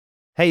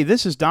Hey,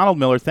 this is Donald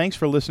Miller. Thanks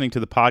for listening to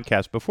the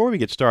podcast. Before we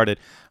get started,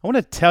 I want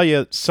to tell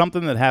you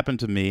something that happened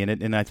to me,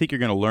 and I think you're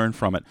going to learn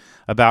from it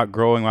about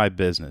growing my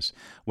business.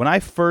 When I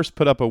first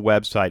put up a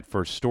website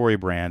for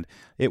StoryBrand,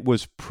 it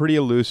was pretty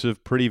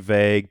elusive, pretty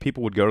vague.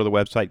 People would go to the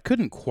website,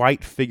 couldn't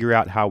quite figure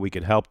out how we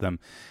could help them.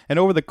 And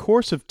over the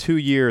course of 2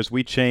 years,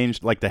 we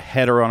changed like the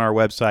header on our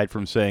website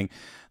from saying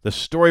the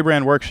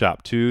StoryBrand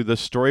Workshop to the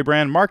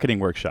StoryBrand Marketing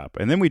Workshop.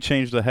 And then we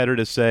changed the header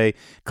to say,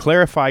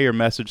 clarify your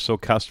message so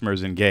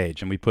customers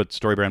engage. And we put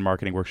StoryBrand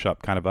Marketing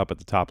Workshop kind of up at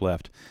the top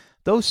left.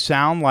 Those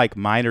sound like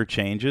minor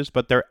changes,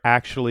 but they're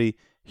actually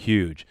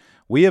huge.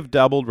 We have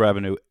doubled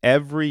revenue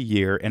every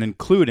year, and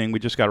including, we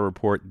just got a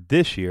report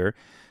this year,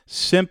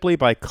 simply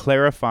by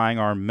clarifying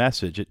our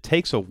message. It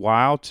takes a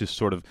while to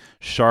sort of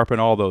sharpen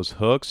all those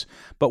hooks,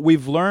 but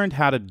we've learned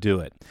how to do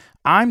it.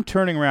 I'm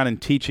turning around and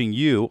teaching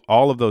you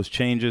all of those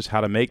changes,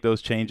 how to make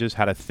those changes,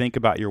 how to think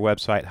about your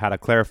website, how to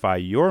clarify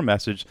your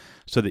message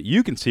so that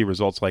you can see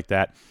results like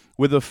that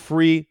with a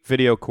free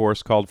video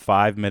course called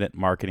 5-Minute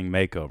Marketing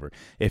Makeover.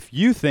 If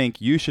you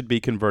think you should be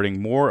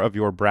converting more of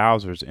your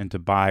browsers into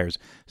buyers,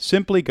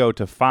 simply go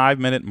to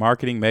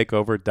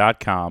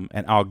 5minutemarketingmakeover.com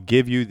and I'll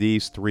give you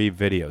these 3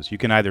 videos. You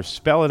can either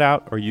spell it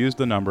out or use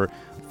the number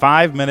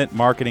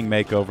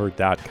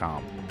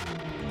 5minutemarketingmakeover.com.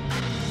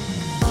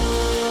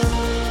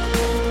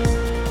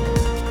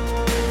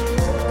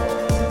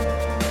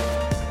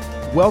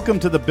 Welcome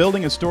to the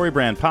Building a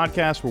StoryBrand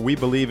podcast, where we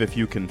believe if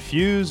you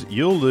confuse,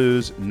 you'll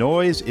lose.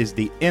 Noise is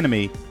the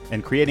enemy,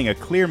 and creating a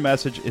clear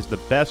message is the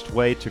best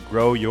way to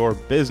grow your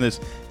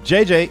business.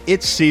 JJ,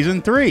 it's season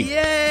 3.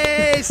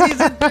 Yay,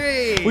 season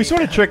 3. We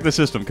sort of trick the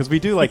system because we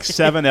do like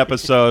 7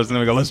 episodes, and then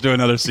we go, let's do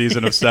another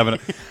season of 7.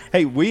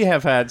 Hey, we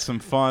have had some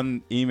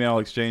fun email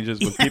exchanges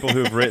with people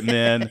who've written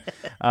in.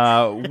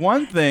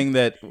 One thing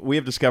that we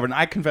have discovered, and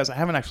I confess I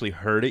haven't actually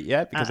heard it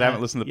yet because I haven't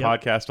listened to the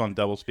podcast on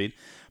double speed.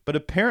 But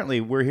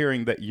apparently, we're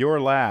hearing that your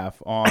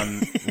laugh on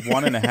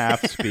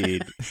 1.5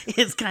 speed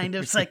is kind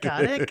of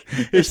psychotic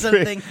or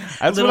something.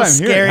 That's a little what I'm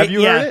scary. Hearing. Have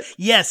you heard it?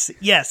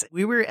 Yes.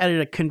 We were at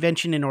a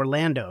convention in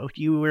Orlando.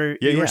 You were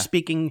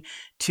speaking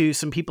to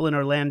some people in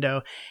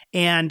Orlando,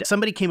 and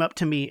somebody came up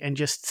to me and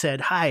just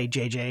said, "Hi,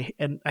 JJ."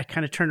 And I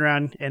kind of turned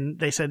around and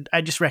they said,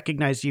 "I just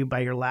recognized you by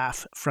your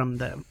laugh from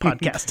the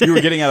podcast." You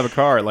were getting out of a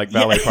car at like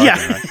valet parking,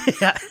 right?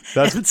 Yeah.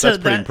 That's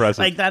pretty impressive.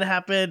 Like that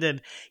happened,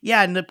 and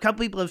a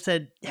couple people have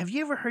said, "Have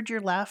you ever heard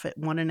your laugh at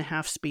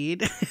 1.5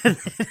 speed?"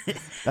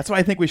 That's why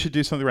I think we should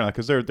do something around that,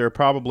 because there are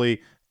probably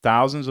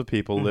thousands of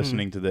people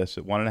listening to this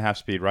at 1.5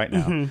 speed right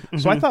now.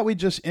 So I thought we'd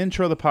just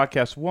intro the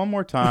podcast one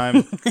more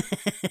time.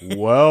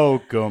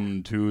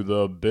 Welcome to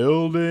the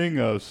Building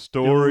a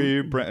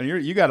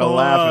StoryBrand. You got to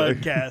laugh.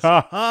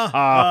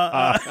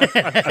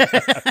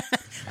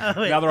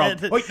 Now they're all.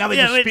 Wait, now they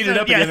just speed it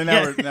up again, and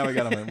now we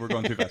got them. We're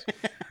going too fast.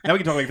 Now we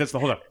can talk like this the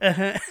whole time.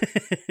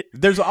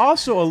 There's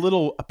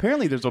also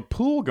apparently there's a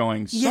pool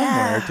going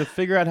somewhere to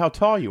figure out how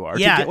tall you are.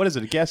 Yeah. What is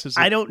it? A guess?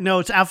 I don't know.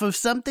 It's off of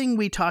something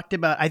we talked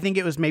about. I think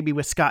it was maybe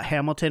with Scott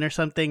Hamilton or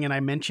something, and I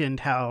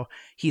mentioned how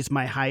he's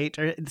my height.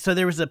 So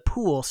there was a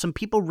pool. Some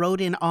people wrote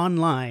in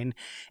online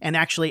and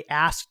actually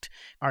asked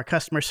our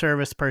customer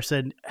service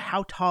person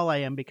how tall I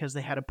am because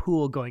they had a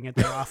pool going at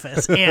their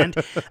office. And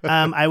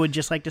I would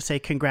just like to say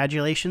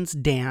congratulations,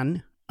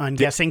 Dan, on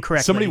guessing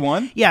correctly. Somebody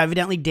won? Yeah,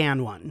 evidently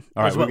Dan won.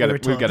 All right, we've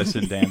got to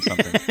send Dan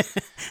something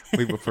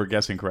for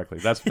guessing correctly.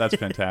 That's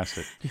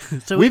fantastic.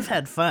 So we've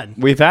had fun.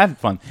 We've had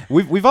fun.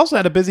 We've also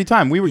had a busy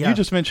time. You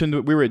just mentioned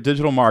that we were at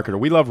Digital Marketer.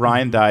 We love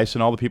Ryan Dice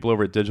and all the people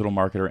over at Digital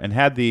Marketer, and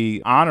had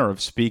the honor of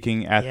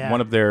speaking at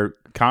one of their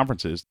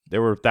conferences.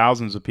 There were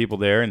thousands of people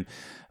there, and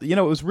it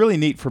was really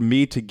neat for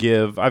me to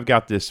give. I've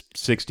got this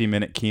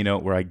 60-minute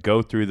keynote where I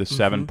go through the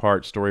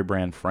 7-part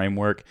StoryBrand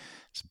framework.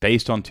 It's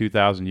based on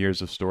 2,000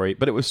 years of story,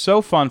 but it was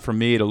so fun for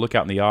me to look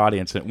out in the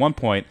audience. And at one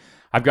point,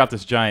 I've got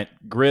this giant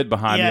grid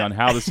behind me on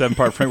how the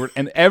 7-part framework,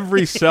 and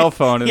every cell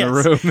phone in the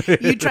room.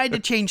 You tried to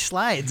change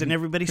slides, and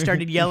everybody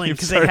started yelling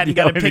because they hadn't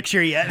got a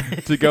picture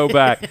yet. To go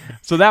back.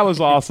 So that was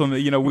awesome.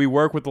 We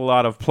work with a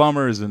lot of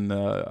plumbers and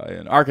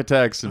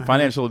architects and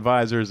financial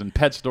advisors and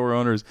pet store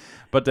owners.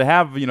 But to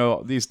have,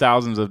 these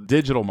thousands of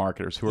digital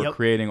marketers who are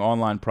creating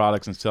online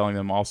products and selling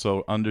them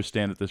also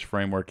understand that this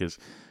framework is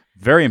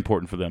very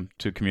important for them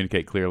to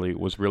communicate clearly,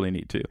 was really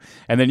neat too.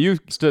 And then you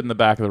stood in the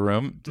back of the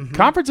room.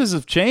 Conferences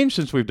have changed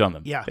since we've done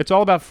them. Yeah. It's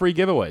all about free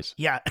giveaways.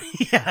 Yeah.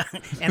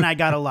 And I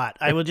got a lot.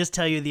 I will just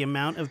tell you the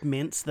amount of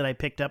mints that I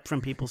picked up from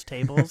people's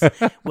tables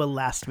will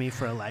last me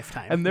for a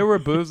lifetime. And there were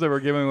booths that were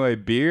giving away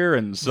beer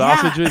and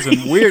sausages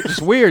and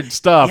weird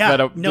stuff.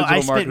 Yeah. I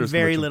spent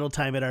very little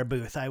time at our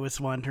booth. I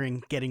was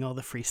wandering, getting all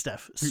the free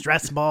stuff.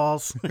 Stress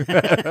balls.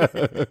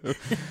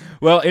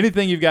 Well,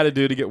 anything you've got to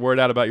do to get word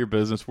out about your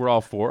business, we're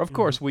all for. Of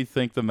course, we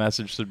think the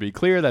message should be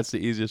clear. That's the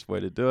easiest way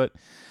to do it.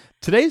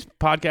 Today's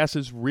podcast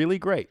is really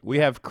great. We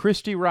have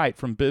Christy Wright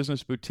from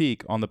Business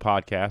Boutique on the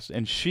podcast,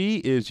 and she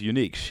is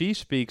unique. She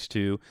speaks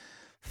to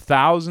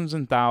thousands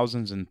and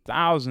thousands and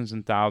thousands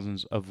and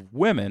thousands of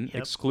women,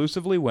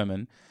 exclusively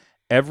women,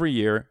 every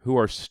year who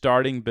are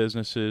starting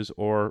businesses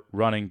or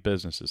running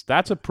businesses.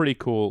 That's a pretty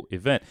cool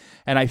event.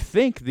 And I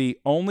think the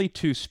only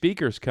two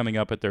speakers coming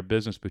up at their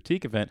Business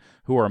Boutique event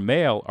who are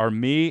male are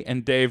me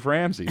and Dave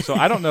Ramsey. So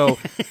I don't know.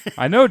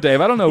 I know, Dave,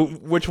 I don't know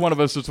which one of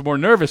us is more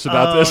nervous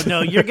about this.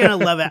 No, you're going to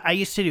love it. I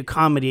used to do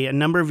comedy a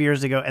number of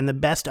years ago, and the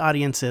best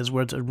audiences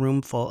was a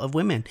room full of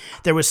women.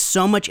 There was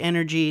so much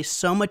energy,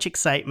 so much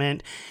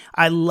excitement.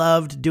 I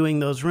loved doing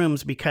those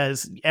rooms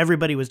because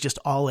everybody was just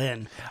all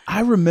in. I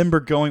remember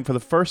going for the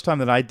first time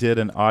that I did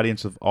an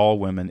audience of all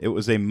women. It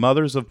was a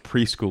Mothers of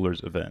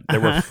Preschoolers event.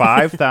 There were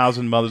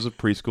 5,000 mothers of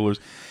preschoolers.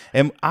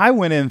 And I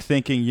went in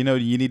thinking, you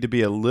need to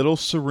be a little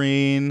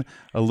serene,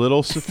 a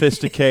little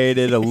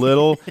sophisticated, a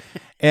little...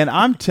 And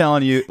I'm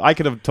telling you, I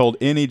could have told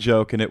any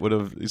joke and it would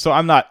have. So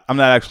I'm not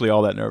actually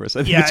all that nervous.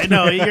 Yeah,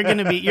 no, you're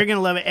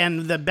gonna love it.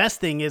 And the best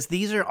thing is,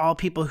 these are all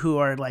people who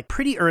are like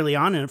pretty early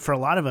on for a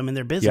lot of them in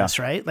their business,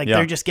 right? Like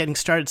they're just getting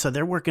started, so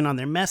they're working on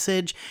their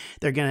message.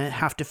 They're gonna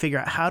have to figure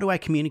out, how do I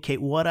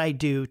communicate what I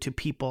do to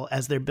people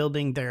as they're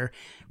building their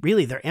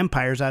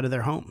empires out of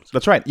their homes.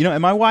 That's right.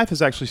 And my wife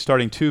is actually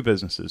starting two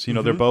businesses.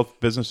 They're both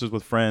businesses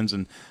with friends,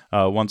 and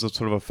one's a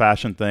sort of a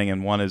fashion thing,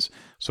 and one is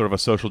sort of a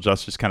social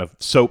justice kind of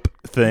soap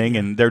thing,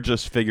 and they're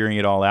just figuring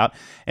it all out.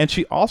 And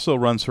she also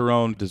runs her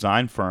own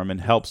design firm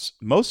and helps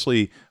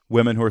mostly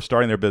women who are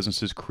starting their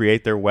businesses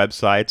create their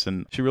websites,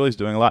 and she really is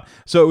doing a lot.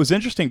 So it was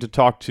interesting to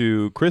talk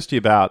to Christy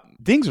about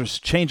things are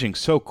changing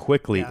so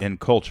quickly in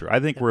culture. I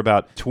think we're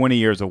about 20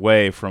 years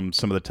away from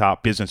some of the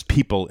top business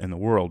people in the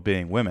world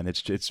being women.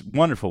 It's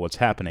wonderful what's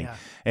happening. Yeah.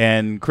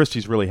 And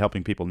Christy's really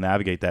helping people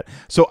navigate that.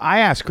 So I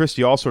asked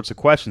Christy all sorts of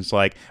questions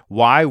like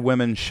why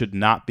women should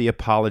not be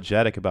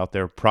apologetic about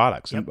their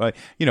products. Yep. And,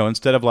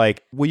 instead of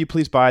like, will you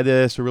please buy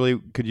this? Or really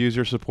could use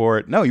your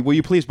support. No, will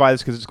you please buy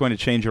this because it's going to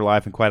change your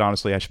life? And quite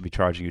honestly, I should be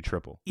charging you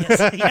triple. Yes.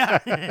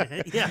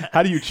 Yeah. Yeah.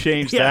 How do you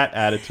change that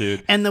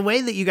attitude? And the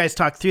way that you guys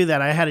talk through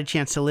that, I had a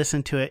chance to listen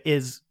to it,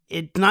 is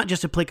it's not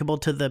just applicable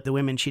to the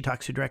women she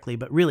talks to directly,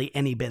 but really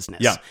any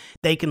business. Yeah.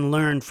 They can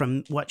learn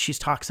from what she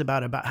talks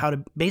about how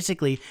to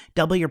basically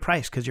double your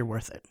price because you're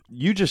worth it.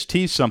 You just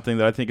teased something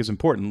that I think is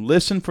important.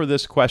 Listen for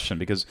this question,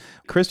 because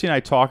Christy and I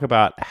talk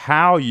about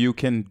how you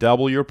can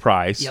double your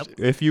price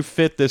if you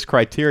fit this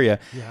criteria,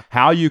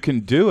 how you can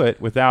do it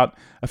without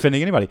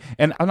offending anybody.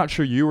 And I'm not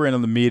sure you were in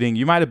on the meeting.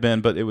 You might have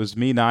been, but it was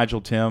me,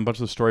 Nigel, Tim, a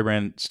bunch of the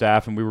StoryBrand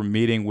staff, and we were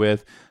meeting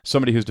with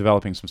somebody who's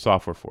developing some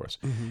software for us.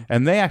 Mm-hmm.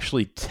 And they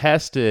actually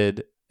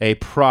tested a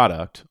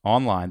product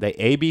online. They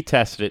A/B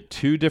tested it,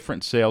 2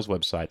 different sales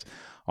websites.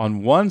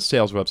 On one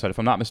sales website, if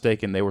I'm not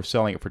mistaken, they were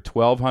selling it for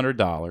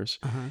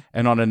 $1,200,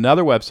 and on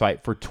another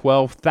website for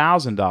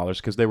 $12,000,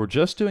 because they were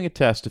just doing a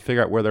test to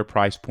figure out where their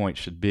price point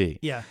should be.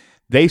 Yeah.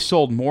 They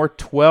sold more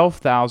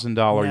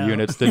 $12,000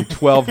 units than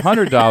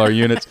 $1,200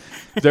 units.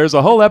 There's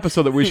a whole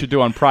episode that we should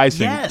do on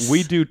pricing. Yes.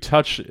 We do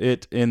touch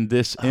it in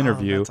this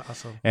interview, that's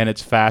awesome. And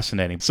it's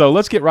fascinating. So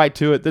let's get right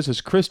to it. This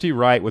is Christy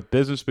Wright with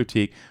Business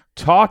Boutique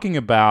talking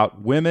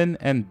about women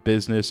and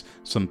business,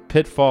 some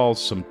pitfalls,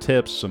 some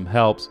tips, some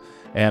helps.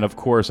 And of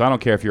course, I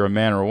don't care if you're a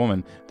man or a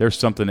woman, there's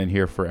something in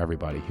here for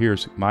everybody.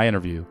 Here's my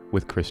interview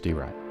with Christy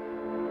Wright.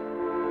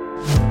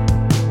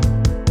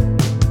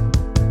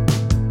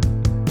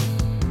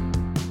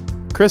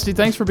 Christy,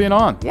 thanks for being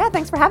on. Yeah,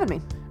 thanks for having me.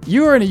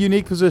 You are in a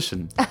unique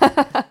position.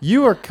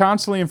 You are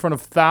constantly in front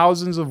of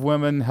thousands of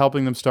women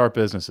helping them start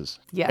businesses.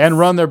 Yes. And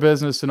run their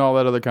business and all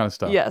that other kind of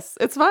stuff. Yes,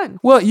 it's fun.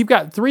 Well, you've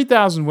got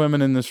 3,000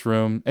 women in this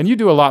room, and you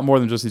do a lot more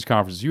than just these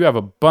conferences. You have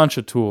a bunch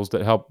of tools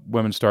that help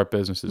women start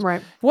businesses.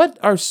 Right. What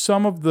are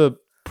some of the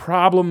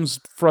problems,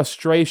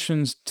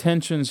 frustrations,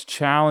 tensions,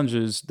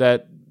 challenges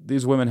that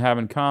these women have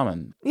in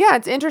common? Yeah,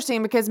 it's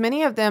interesting because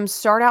many of them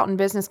start out in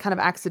business kind of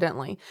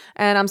accidentally.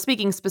 And I'm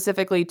speaking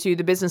specifically to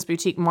the business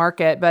boutique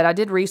market, but I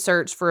did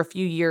research for a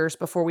few years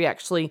before we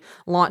actually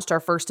launched our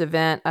first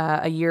event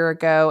a year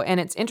ago. And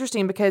it's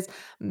interesting because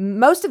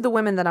most of the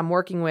women that I'm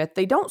working with,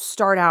 they don't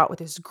start out with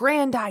this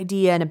grand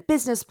idea and a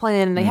business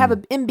plan, and they have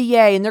an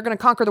MBA and they're going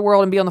to conquer the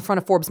world and be on the front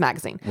of Forbes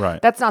magazine.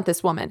 Right. That's not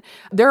this woman.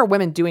 There are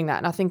women doing that,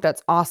 and I think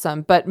that's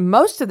awesome. But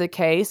most of the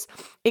case,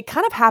 it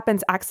kind of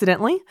happens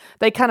accidentally.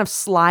 They kind of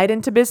slide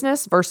into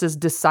business versus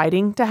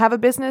deciding to have a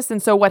business.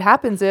 And so what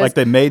happens is, like,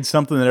 they made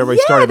something that everybody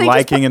started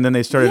liking, and then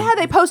they started... Yeah,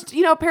 they post,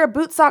 a pair of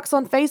boot socks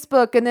on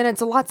Facebook, and then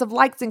it's lots of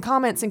likes and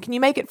comments, and can you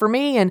make it for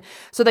me? And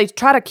so they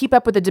try to keep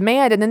up with the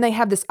demand, and then they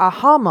have this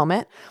aha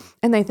moment,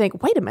 and they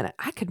think, wait a minute,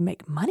 I could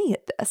make money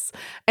at this.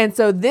 And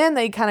so then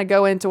they kind of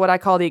go into what I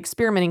call the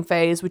experimenting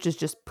phase, which is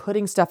just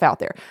putting stuff out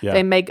there. Yeah.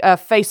 They make a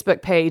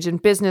Facebook page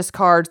and business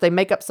cards. They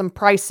make up some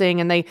pricing,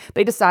 and they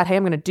decide, hey,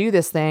 I'm going to do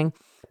this thing.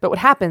 But what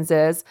happens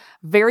is,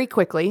 very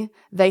quickly,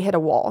 they hit a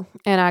wall.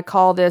 And I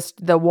call this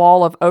the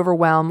wall of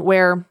overwhelm,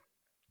 where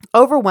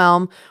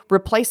Overwhelm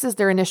replaces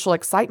their initial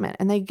excitement,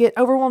 and they get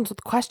overwhelmed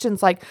with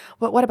questions like,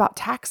 what about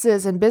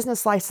taxes and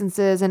business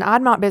licenses? And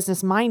I'm not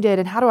business minded.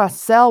 And how do I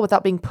sell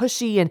without being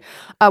pushy? And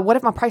what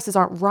if my prices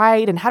aren't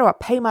right? And how do I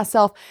pay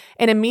myself?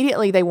 And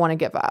immediately they want to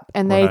give up,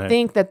 and they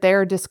think that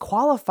they're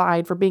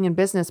disqualified for being in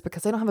business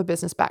because they don't have a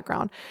business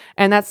background.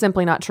 And that's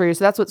simply not true.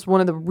 So that's what's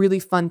one of the really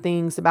fun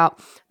things about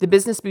the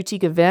Business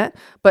Boutique event,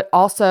 but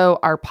also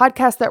our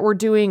podcast that we're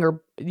doing,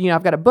 or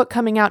I've got a book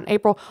coming out in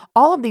April.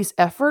 All of these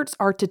efforts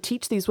are to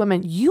teach these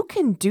women, you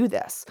can do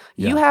this.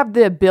 Yeah. You have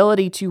the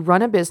ability to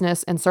run a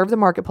business and serve the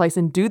marketplace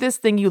and do this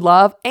thing you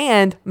love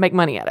and make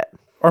money at it.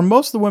 Are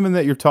most of the women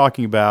that you're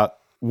talking about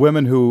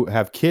women who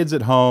have kids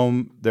at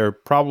home? They're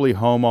probably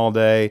home all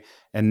day,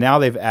 and now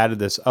they've added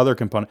this other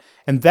component.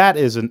 And that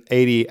is an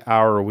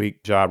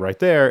 80-hour-a-week job right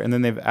there. And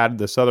then they've added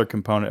this other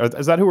component.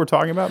 Is that who we're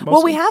talking about mostly?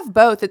 Well, we have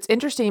both. It's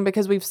interesting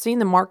because we've seen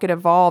the market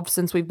evolve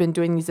since we've been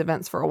doing these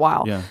events for a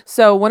while. Yeah.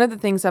 So one of the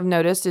things I've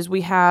noticed is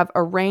we have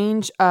a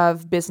range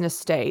of business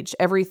stage.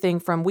 Everything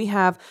from, we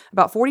have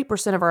about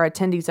 40% of our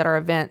attendees at our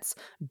events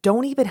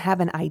don't even have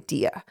an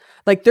idea.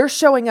 Like, they're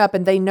showing up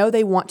and they know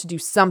they want to do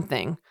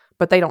something,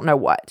 but they don't know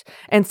what.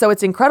 And so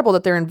it's incredible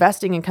that they're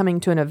investing in coming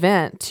to an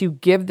event to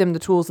give them the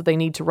tools that they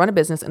need to run a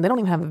business, and they don't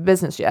even have a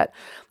business yet.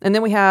 And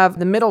then we have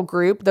the middle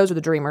group. Those are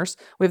the dreamers.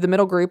 We have the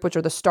middle group, which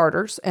are the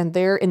starters, and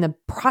they're in the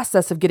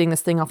process of getting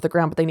this thing off the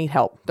ground, but they need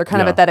help. They're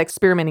kind of at that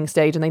experimenting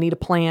stage, and they need a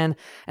plan,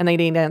 and they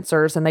need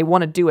answers, and they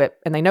want to do it,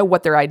 and they know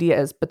what their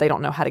idea is, but they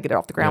don't know how to get it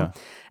off the ground.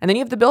 Yeah. And then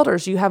you have the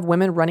builders. You have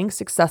women running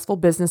successful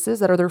businesses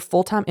that are their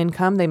full-time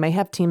income. They may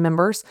have team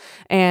members,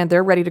 and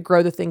they're ready to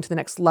grow the thing to the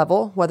next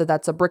level, whether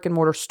that's a brick and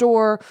mortar store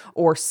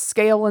or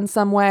scale in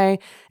some way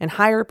and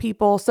hire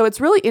people. So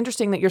it's really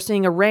interesting that you're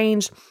seeing a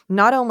range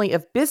not only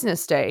of business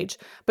stage,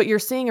 but you're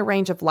seeing a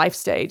range of life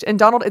stage. And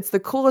Donald, it's the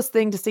coolest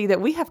thing to see that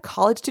we have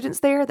college students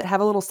there that have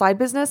a little side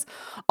business,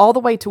 all the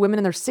way to women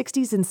in their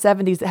 60s and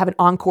 70s that have an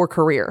encore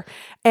career.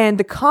 And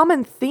the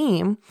common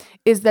theme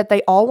is that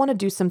they all want to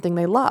do something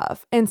they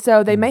love. And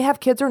so they may have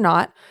kids or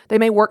not. They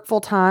may work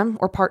full-time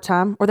or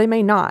part-time, or they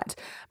may not.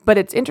 But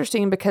it's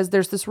interesting because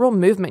there's this real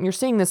movement, and you're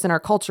seeing this in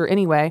our culture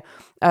anyway,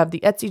 of the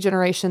Etsy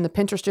generation, the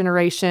Pinterest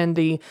generation,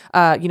 the,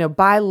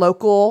 buy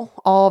local,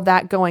 all of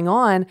that going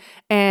on.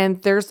 And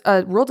there's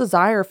a real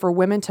desire for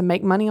women to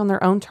make money on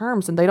their own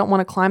terms. And they don't want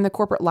to climb the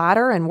corporate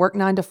ladder and work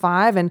 9 to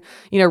 5 and,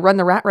 run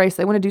the rat race.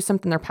 They want to do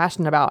something they're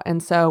passionate about.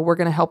 And so we're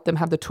going to help them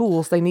have the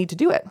tools they need to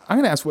do it. I'm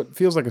going to ask what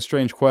feels like a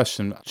strange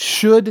question.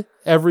 Should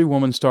every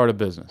woman start a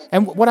business?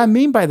 And what I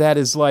mean by that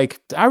is,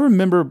 like, I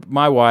remember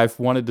my wife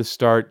wanted to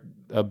start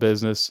a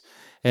business,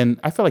 and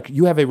I feel like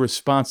you have a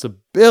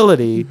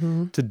responsibility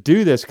to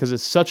do this because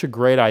it's such a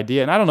great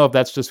idea. And I don't know if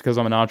that's just because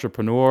I'm an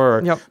entrepreneur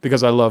or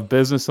because I love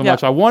business so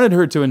much. I wanted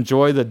her to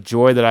enjoy the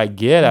joy that I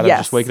get out of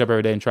just waking up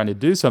every day and trying to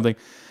do something.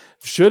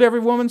 Should every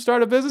woman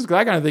start a business? Because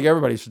I kind of think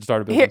everybody should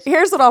start a business.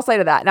 Here's what I'll say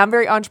to that. And I'm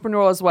very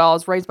entrepreneurial as well. I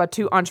was raised by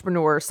 2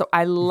 entrepreneurs, so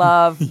I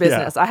love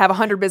business. I have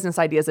 100 business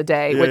ideas a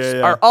day, which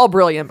are all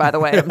brilliant, by the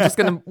way. I'm just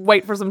going to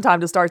wait for some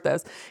time to start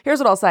those. Here's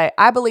what I'll say.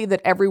 I believe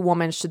that every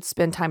woman should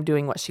spend time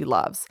doing what she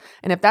loves.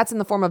 And if that's in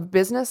the form of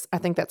business, I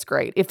think that's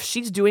great. If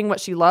she's doing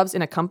what she loves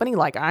in a company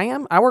like I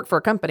am, I work for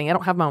a company. I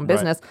don't have my own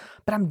business,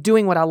 but I'm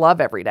doing what I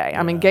love every day.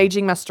 I'm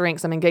engaging my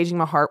strengths. I'm engaging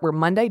my heart, where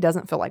Monday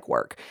doesn't feel like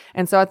work.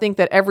 And so I think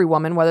that every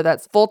woman, whether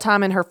that's full-time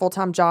in her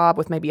full-time job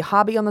with maybe a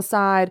hobby on the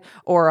side,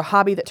 or a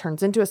hobby that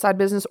turns into a side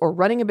business, or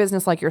running a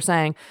business like you're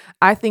saying,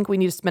 I think we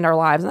need to spend our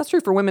lives, and that's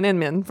true for women and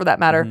men for that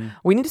matter,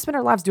 we need to spend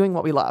our lives doing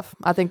what we love.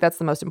 I think that's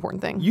the most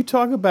important thing. You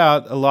talk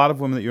about a lot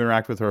of women that you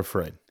interact with are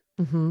afraid.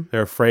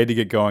 They're afraid to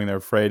get going. They're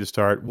afraid to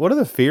start. What are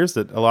the fears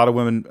that a lot of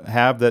women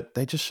have that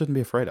they just shouldn't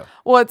be afraid of?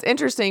 Well, it's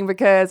interesting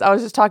because I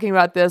was just talking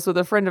about this with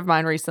a friend of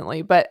mine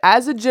recently, but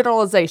as a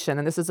generalization,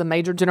 and this is a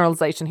major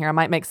generalization here, I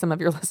might make some of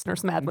your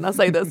listeners mad when I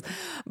say this,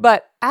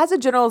 but as a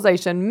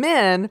generalization,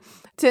 men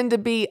tend to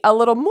be a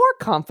little more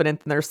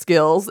confident in their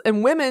skills,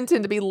 and women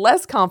tend to be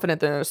less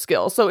confident in their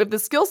skills. So if the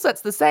skill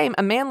set's the same,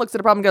 a man looks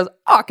at a problem and goes,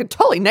 oh, I could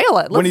totally nail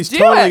it. When he's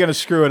totally going to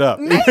screw it up.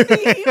 Maybe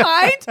he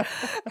might.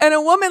 And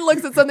a woman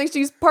looks at something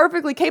she's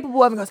perfectly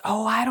capable of and goes,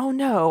 oh, I don't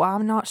know.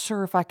 I'm not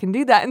sure if I can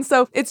do that. And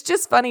so it's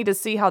just funny to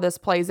see how this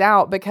plays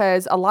out,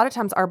 because a lot of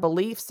times our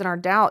beliefs and our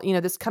doubt,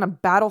 this kind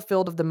of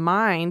battlefield of the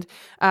mind,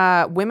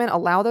 women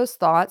allow those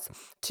thoughts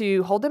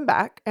to hold them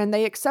back, and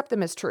they accept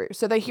them as true.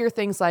 So they hear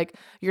things like,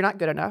 you're not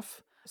good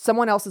enough.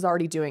 Someone else is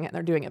already doing it and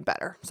they're doing it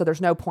better. So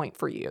there's no point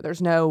for you.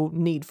 There's no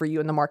need for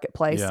you in the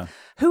marketplace. Yeah.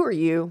 Who are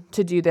you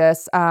to do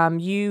this?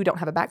 You don't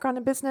have a background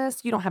in business.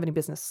 You don't have any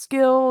business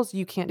skills.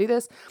 You can't do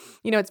this.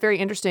 It's very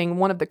interesting.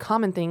 One of the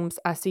common themes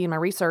I see in my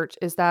research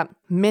is that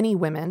many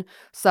women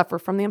suffer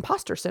from the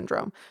imposter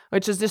syndrome,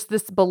 which is just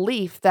this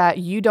belief that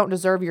you don't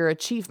deserve your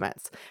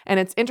achievements. And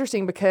it's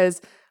interesting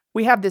because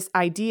we have this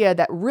idea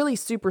that really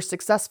super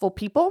successful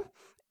people,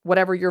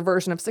 whatever your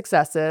version of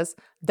success is,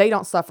 they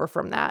don't suffer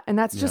from that. And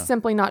that's just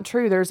simply not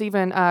true. There's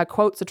even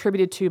quotes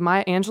attributed to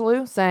Maya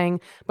Angelou saying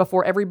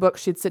before every book,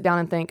 she'd sit down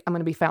and think, I'm going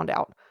to be found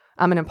out.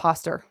 I'm an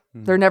imposter.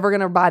 They're never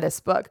going to buy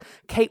this book.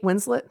 Kate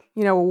Winslet,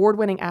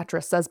 award-winning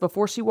actress, says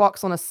before she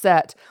walks on a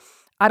set,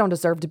 I don't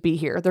deserve to be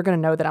here. They're going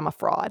to know that I'm a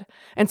fraud.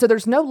 And so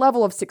there's no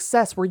level of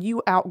success where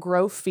you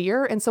outgrow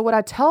fear. And so what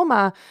I tell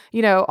my,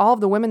 all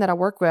of the women that I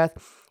work with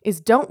is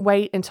don't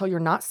wait until you're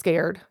not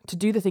scared to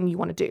do the thing you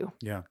want to do.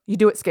 Yeah. You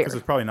do it scared. Because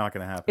it's probably not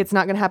going to happen. It's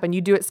not going to happen. You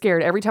do it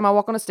scared. Every time I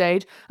walk on a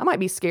stage, I might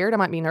be scared. I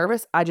might be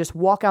nervous. I just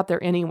walk out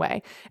there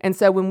anyway. And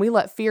so when we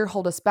let fear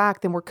hold us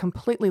back, then we're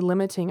completely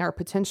limiting our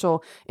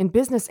potential in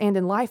business and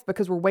in life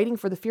because we're waiting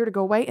for the fear to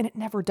go away and it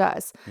never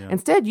does. Yeah.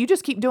 Instead, you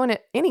just keep doing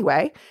it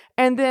anyway.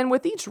 And then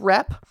with each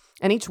rep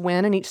and each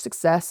win and each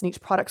success and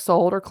each product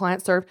sold or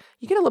client served,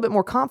 you get a little bit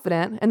more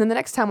confident. And then the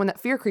next time when that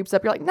fear creeps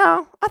up, you're like,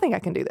 no, I think I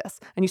can do this.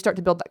 And you start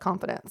to build that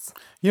confidence.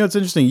 It's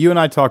interesting. You and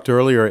I talked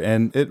earlier,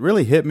 and it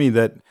really hit me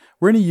that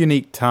we're in a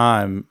unique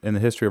time in the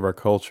history of our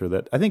culture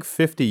that I think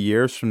 50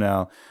 years from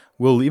now,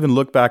 we'll even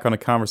look back on a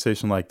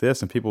conversation like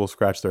this and people will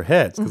scratch their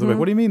heads because they're like,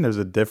 what do you mean there's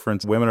a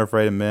difference? Women are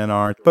afraid and men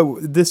aren't.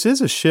 But this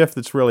is a shift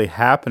that's really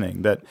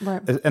happening.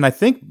 And I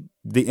think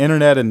the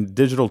internet and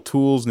digital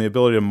tools and the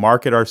ability to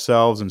market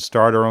ourselves and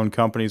start our own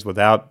companies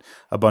without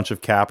a bunch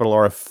of capital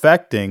are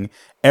affecting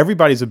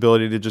everybody's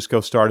ability to just go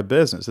start a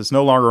business. It's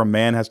no longer a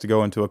man has to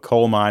go into a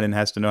coal mine and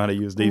has to know how to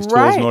use these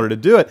tools in order to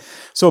do it.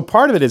 So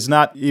part of it is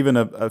not even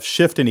a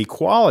shift in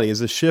equality, it's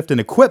a shift in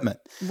equipment.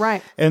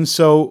 Right. And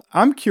so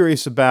I'm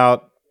curious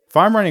about, if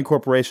I'm running a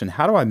corporation,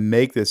 how do I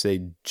make this a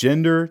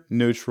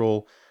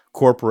gender-neutral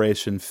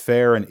corporation,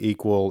 fair and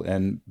equal,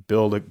 and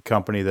build a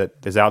company that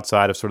is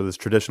outside of sort of this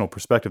traditional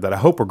perspective that I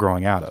hope we're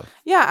growing out of?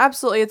 Yeah,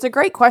 absolutely. It's a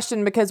great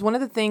question because one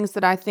of the things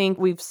that I think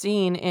we've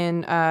seen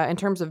in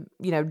terms of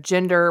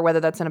gender, whether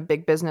that's in a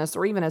big business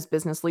or even as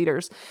business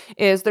leaders,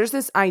 is there's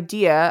this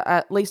idea,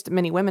 at least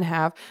many women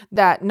have,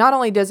 that not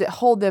only does it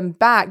hold them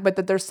back, but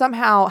that there's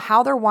somehow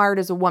how they're wired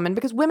as a woman,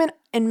 because women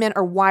and men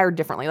are wired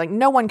differently. Like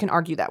no one can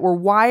argue that. We're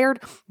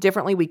wired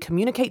differently. We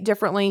communicate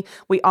differently.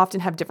 We often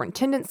have different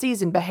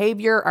tendencies and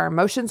behavior. Our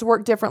emotions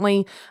work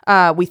differently.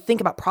 We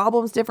think about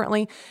problems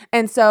differently.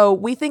 And so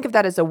we think of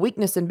that as a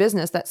weakness in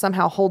business that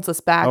somehow holds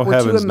us back.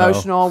 We're too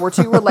emotional. We're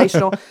too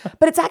relational.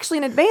 But it's actually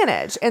an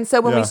advantage. And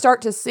so when we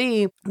start to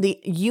see the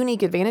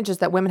unique advantages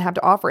that women have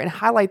to offer and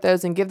highlight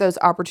those and give those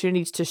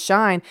opportunities to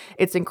shine,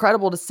 it's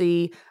incredible to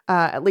see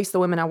at least the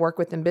women I work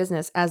with in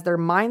business, as their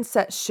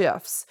mindset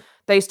shifts,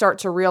 they start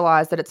to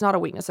realize that it's not a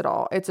weakness at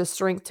all. It's a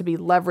strength to be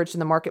leveraged in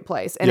the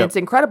marketplace. And it's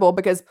incredible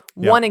because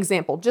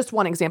just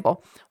one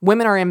example,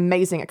 women are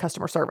amazing at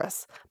customer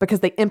service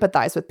because they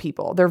empathize with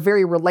people. They're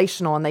very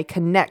relational and they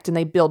connect and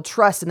they build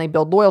trust and they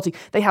build loyalty.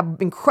 They have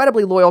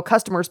incredibly loyal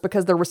customers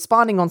because they're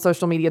responding on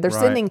social media. They're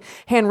sending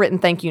handwritten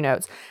thank you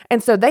notes.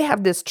 And so they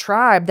have this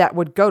tribe that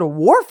would go to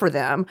war for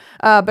them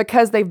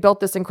because they've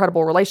built this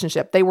incredible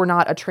relationship. They were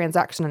not a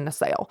transaction and a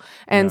sale.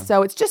 And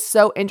so it's just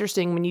so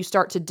interesting when you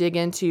start to dig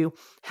into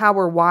how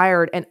we're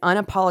wired and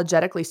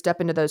unapologetically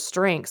step into those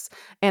strengths.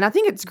 And I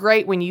think it's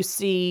great when you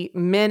see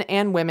men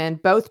and women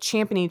both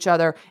champion each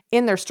other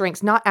in their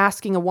strengths, not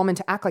asking a woman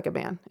to act like a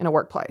man in a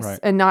workplace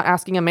and not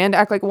asking a man to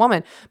act like a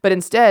woman, but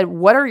instead,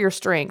 what are your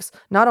strengths,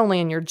 not only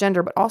in your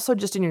gender, but also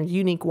just in your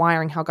unique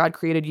wiring, how God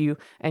created you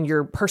and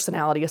your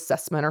personality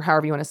assessment or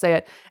however you want to say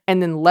it,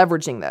 and then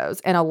leveraging those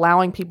and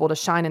allowing people to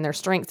shine in their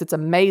strengths. It's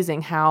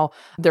amazing how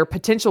their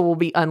potential will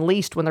be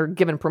unleashed when they're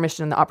given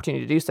permission and the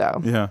opportunity to do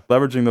so. Yeah,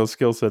 leveraging those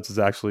skill sets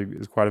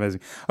is quite amazing.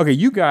 Okay,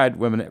 you guide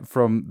women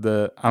from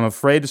the I'm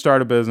afraid to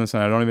start a business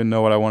and I don't even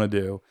know what I want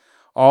to do,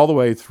 all the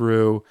way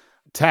through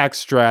tax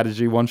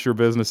strategy once your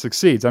business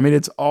succeeds. I mean,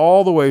 it's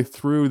all the way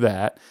through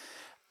that.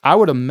 I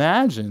would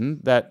imagine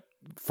that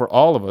for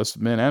all of us,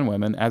 men and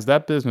women, as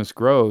that business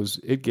grows,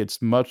 it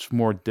gets much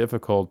more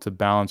difficult to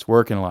balance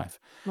work and life.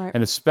 Right.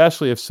 And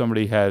especially if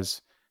somebody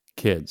has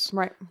kids.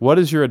 Right. What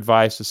is your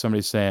advice to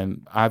somebody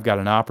saying, I've got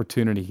an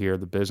opportunity here,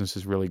 the business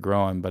is really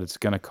growing, but it's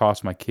going to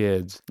cost my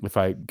kids if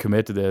I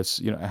commit to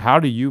this? How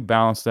do you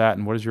balance that?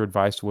 And what is your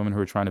advice to women who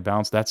are trying to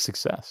balance that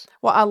success?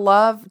 Well, I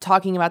love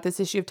talking about this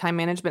issue of time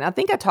management. I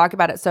think I talk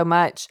about it so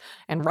much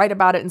and write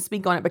about it and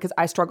speak on it because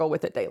I struggle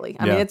with it daily.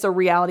 I mean, it's a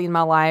reality in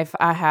my life.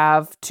 I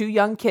have 2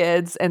 young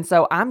kids, and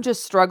so I'm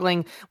just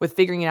struggling with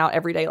figuring it out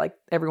every day like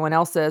everyone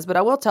else is. But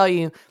I will tell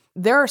you,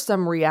 there are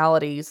some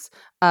realities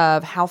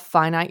of how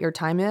finite your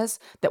time is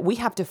that we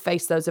have to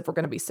face those if we're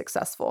going to be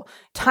successful.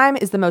 Time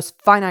is the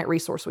most finite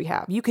resource we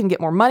have. You can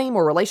get more money,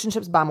 more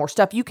relationships, buy more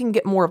stuff. You can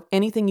get more of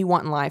anything you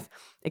want in life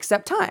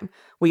except time.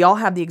 We all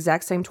have the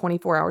exact same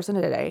 24 hours in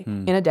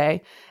a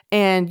day,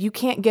 and you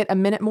can't get a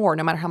minute more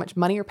no matter how much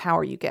money or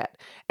power you get.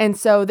 And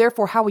so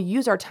therefore, how we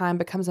use our time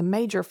becomes a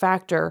major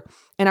factor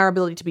in our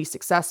ability to be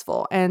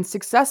successful. And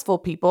successful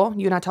people,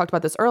 you and I talked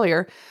about this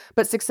earlier,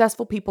 but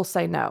successful people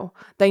say no.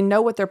 They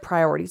know what their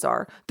priorities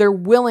are. They're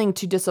willing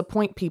to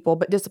disappoint people,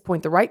 but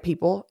disappoint the right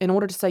people in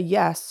order to say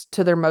yes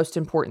to their most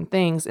important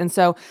things. And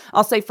so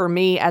I'll say for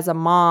me as a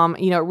mom,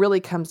 it really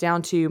comes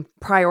down to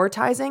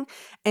prioritizing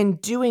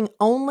and doing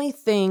only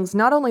things,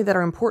 not only that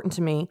are important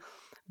to me,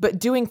 but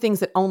doing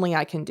things that only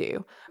I can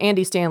do.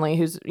 Andy Stanley,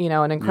 who's,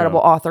 an incredible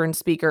author and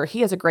speaker,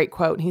 he has a great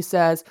quote. He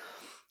says,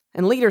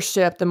 In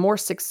leadership, the more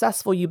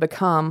successful you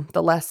become,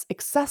 the less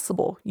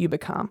accessible you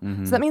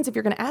become. So that means if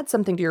you're going to add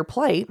something to your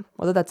plate,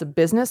 whether that's a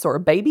business or a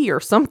baby or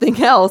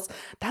something else,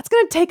 that's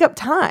going to take up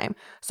time.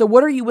 So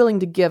what are you willing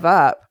to give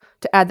up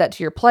to add that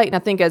to your plate? And I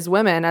think as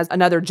women, as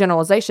another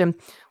generalization,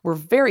 we're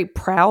very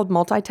proud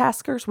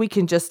multitaskers. We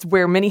can just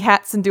wear many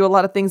hats and do a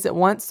lot of things at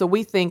once. So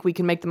we think we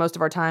can make the most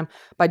of our time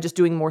by just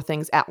doing more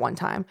things at one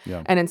time.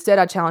 Yeah. And instead,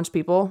 I challenge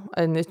people,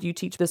 and you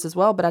teach this as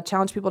well, but I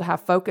challenge people to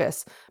have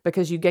focus,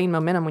 because you gain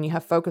momentum when you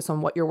have focus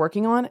on what you're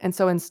working on. And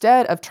so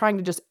instead of trying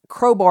to just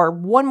crowbar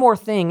one more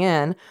thing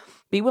in,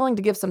 be willing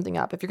to give something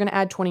up. If you're going to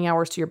add 20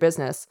 hours to your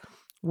business,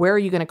 where are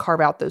you going to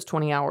carve out those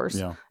 20 hours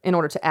in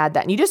order to add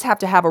that? And you just have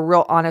to have a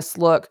real honest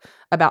look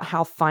about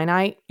how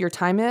finite your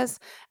time is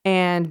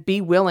and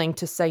be willing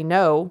to say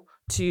no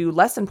to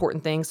less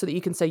important things so that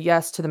you can say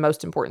yes to the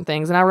most important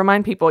things. And I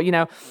remind people,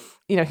 here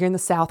in the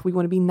South, we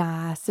want to be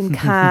nice and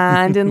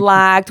kind and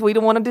liked. We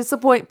don't want to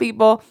disappoint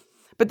people.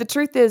 But the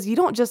truth is, you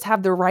don't just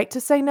have the right to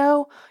say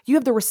no, you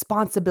have the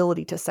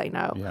responsibility to say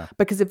no. Yeah.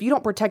 Because if you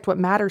don't protect what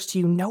matters to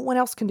you, no one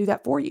else can do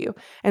that for you.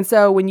 And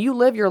so when you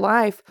live your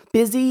life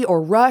busy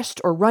or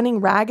rushed or running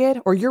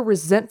ragged, or you're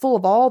resentful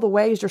of all the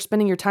ways you're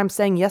spending your time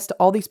saying yes to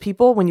all these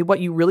people when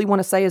what you really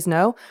want to say is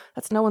no,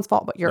 that's no one's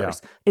fault but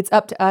yours. It's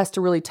up to us to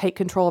really take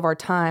control of our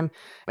time.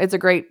 It's a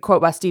great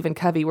quote by Stephen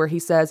Covey where he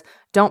says,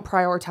 "Don't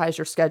prioritize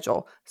your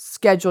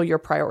schedule your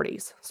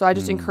priorities." So I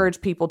just encourage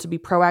people to be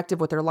proactive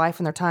with their life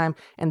and their time,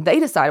 and they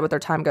decide what their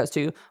time goes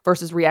to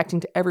versus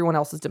reacting to everyone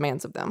else's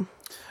demands of them.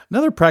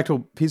 Another practical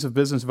piece of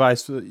business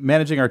advice,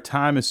 managing our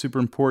time is super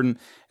important.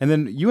 And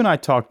then you and I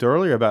talked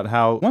earlier about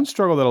how one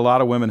struggle that a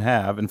lot of women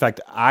have, in fact,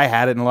 I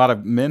had it and a lot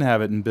of men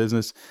have it in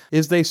business,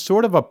 is they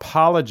sort of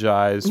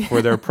apologize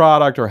for their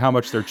product or how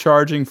much they're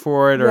charging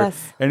for it or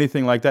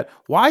anything like that.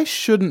 Why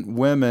shouldn't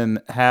women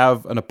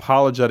have an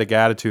apologetic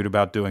attitude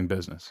about doing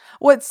business?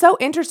 Well, it's so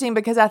interesting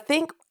because I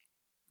think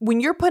when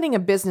you're putting a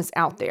business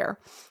out there,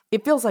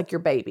 it feels like your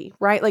baby,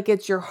 right? Like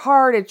it's your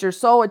heart, it's your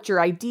soul, it's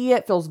your idea.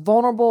 It feels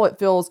vulnerable. It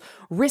feels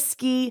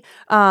risky.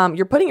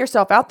 You're putting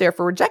yourself out there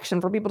for rejection,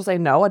 for people to say,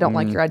 no, I don't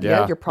like your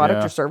idea, your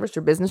product, your service,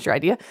 your business, your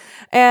idea.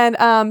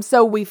 And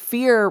so we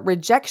fear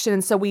rejection.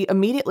 And so we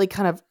immediately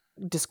kind of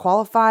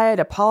disqualify it,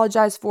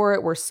 apologize for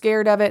it. We're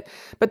scared of it.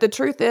 But the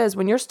truth is,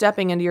 when you're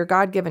stepping into your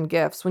God-given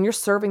gifts, when you're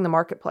serving the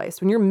marketplace,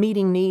 when you're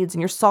meeting needs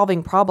and you're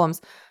solving problems,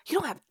 you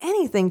don't have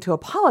anything to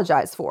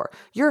apologize for.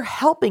 You're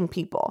helping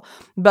people.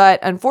 But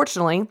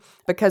unfortunately,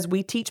 because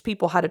we teach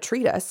people how to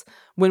treat us,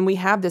 when we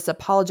have this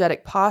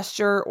apologetic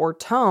posture or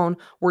tone,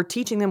 we're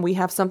teaching them we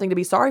have something to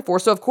be sorry for.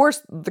 So of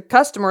course, the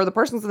customer, the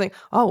person's going to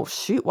think, oh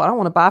shoot, well, I don't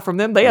want to buy from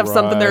them. They have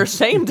something they're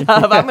ashamed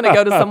of. I'm going to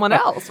go to someone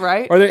else,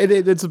 right? Or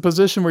it's a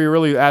position where you're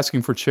really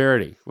asking for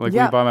charity. Like,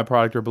 will you buy my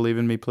product or believe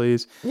in me,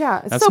 please?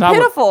 Yeah, it's so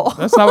pitiful.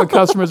 That's not what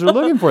customers are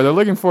looking for. They're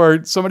looking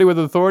for somebody with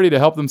authority to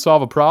help them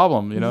solve a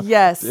problem.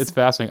 Yes. It's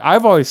fascinating.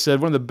 I've always said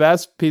one of the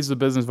best pieces of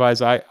business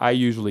advice I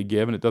usually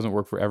give, and it doesn't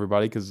work for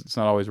everybody because it's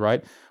not always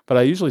right, but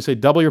I usually say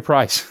double your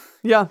price.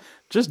 Yeah.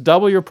 Just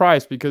double your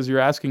price because you're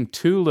asking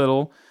too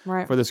little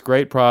right. for this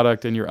great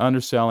product and you're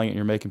underselling it and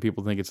you're making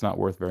people think it's not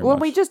worth very much. Well,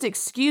 we just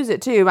excuse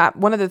it too.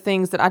 One of the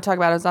things that I talk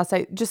about is I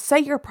say, just say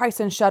your price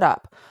and shut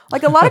up.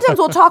 Like a lot of times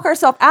we'll talk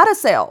ourselves out of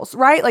sales,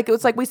 right? Like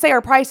it's like we say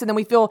our price and then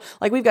we feel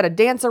like we've got to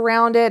dance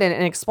around it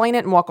and explain it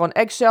and walk on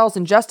eggshells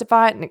and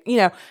justify it. And,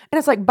 and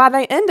it's like by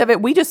the end of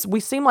it, we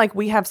seem like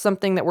we have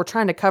something that we're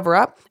trying to cover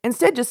up.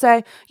 Instead, just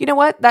say, you know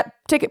what? That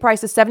ticket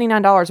price is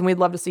 $79 and we'd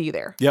love to see you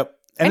there. Yep.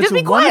 And just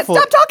be quiet.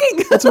 Stop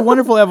talking. It's a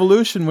wonderful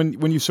evolution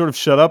when you sort of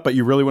shut up, but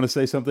you really want to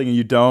say something and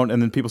you don't.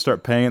 And then people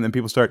start paying and then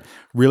people start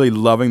really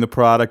loving the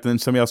product. And then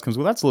somebody else comes,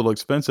 well, that's a little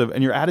expensive.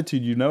 And your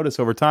attitude, you notice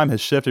over time has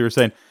shifted. You're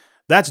saying,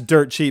 that's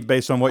dirt cheap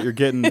based on what you're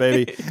getting,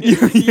 baby.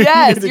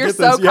 Yes, you're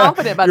so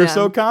confident by You're then.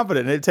 so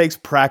confident. And it takes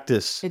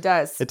practice. It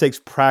does. It takes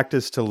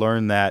practice to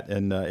learn that.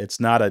 And it's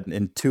not an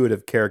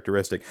intuitive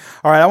characteristic.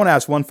 All right, I want to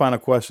ask one final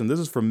question. This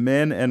is for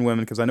men and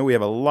women because I know we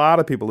have a lot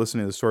of people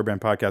listening to the Story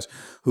Brand podcast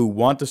who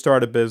want to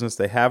start a business.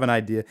 They have an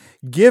idea.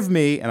 Give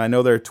me, and I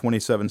know there are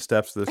 27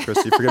 steps to this,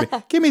 Christy, forgive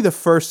me. Give me the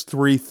first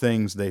 3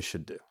 things they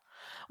should do.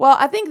 Well,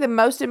 I think the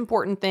most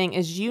important thing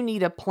is you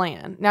need a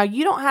plan. Now,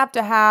 you don't have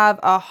to have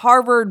a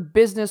Harvard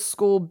Business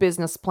School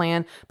business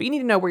plan, but you need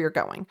to know where you're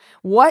going.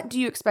 What do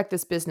you expect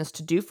this business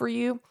to do for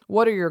you?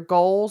 What are your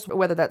goals,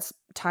 whether that's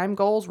time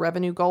goals,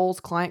 revenue goals,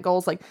 client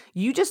goals? Like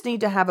you just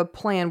need to have a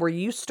plan where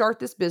you start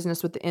this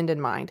business with the end in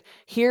mind.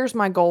 Here's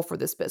my goal for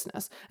this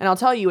business. And I'll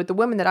tell you, with the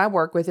women that I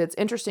work with, it's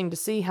interesting to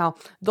see how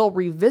they'll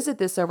revisit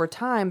this over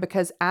time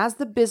because as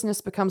the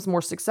business becomes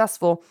more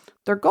successful,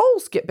 their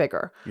goals get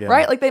bigger,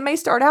 right? Like they may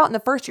start out in the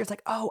first year, it's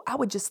like, oh, I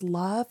would just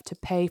love to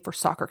pay for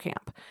soccer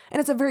camp. And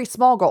it's a very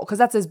small goal because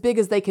that's as big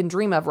as they can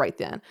dream of right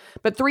then.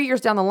 But 3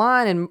 years down the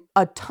line and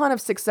a ton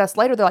of success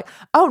later, they're like,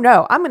 oh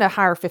no, I'm going to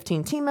hire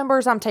 15 team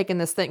members. I'm taking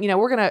this thing,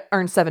 we're going to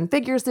earn 7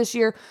 figures this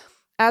year.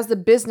 as the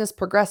business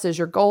progresses,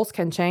 your goals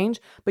can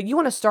change, but you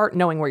want to start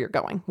knowing where you're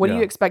going. What do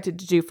you expect it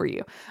to do for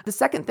you? The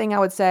second thing I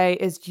would say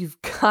is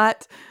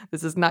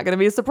this is not going to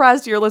be a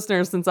surprise to your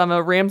listeners since I'm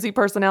a Ramsey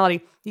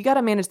personality, you got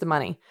to manage the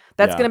money.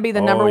 That's going to be the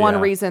number one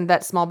reason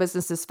that small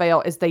businesses fail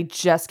is they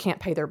just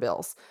can't pay their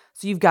bills.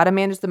 So you've got to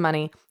manage the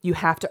money. You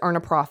have to earn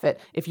a profit.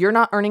 If you're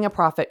not earning a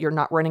profit, you're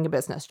not running a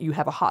business. You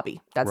have a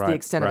hobby. That's the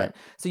extent of it.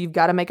 So you've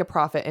got to make a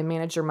profit and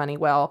manage your money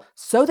well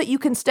so that you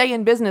can stay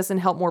in business and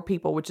help more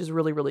people, which is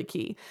really, really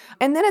key.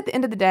 And then at the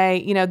end of the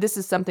day, this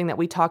is something that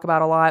we talk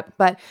about a lot,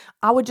 but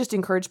I would just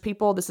encourage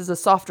people, this is a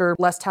softer,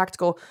 less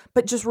tactical,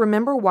 but just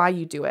remember why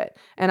you do it.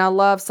 And I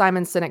love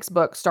Simon Sinek's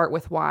book, Start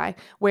With Why,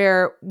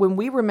 where when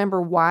we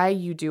remember why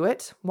you do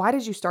it, why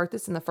did you start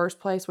this in the first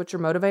place? What's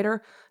your motivator?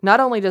 Not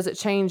only does it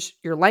change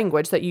your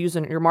language that you use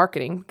in your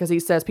marketing, because he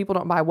says people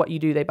don't buy what you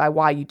do, they buy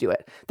why you do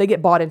it. They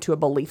get bought into a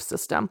belief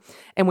system.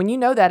 And when you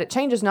know that, it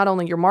changes not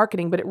only your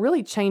marketing, but it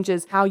really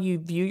changes how you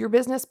view your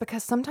business,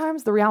 because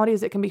sometimes the reality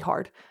is it can be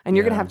hard and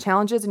you're going to have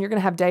challenges and you're going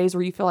to have days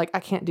where you feel like, I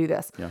can't do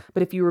this. Yeah.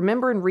 But if you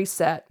remember and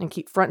reset and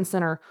keep front and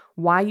center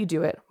why you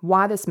do it,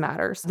 why this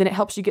matters, then it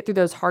helps you get through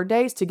those hard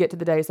days to get to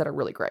the days that are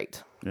really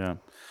great. Yeah.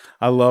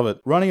 I love it.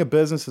 Running a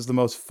business is the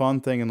most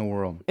fun thing in the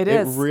world. It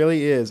is. It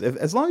really is.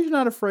 As long as you're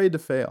not afraid to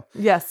fail.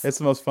 Yes. It's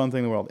the most fun thing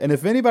in the world. And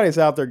if anybody's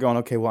out there going,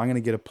 okay, well, I'm going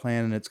to get a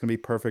plan and it's going to be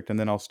perfect and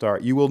then I'll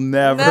start. You will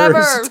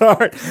never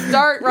start.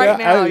 Start right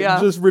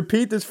now. Just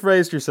repeat this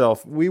phrase to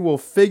yourself. We will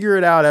figure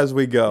it out as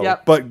we go.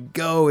 Yep. But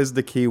go is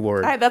the key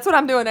word. Hey, that's what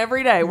I'm doing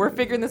every day. We're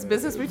figuring this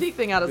business boutique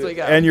thing out as we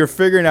go. And you're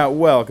figuring out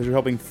well because you're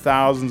helping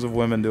thousands of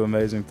women do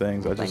amazing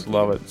things. I just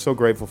love it. So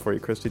grateful for you,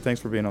 Christy. Thanks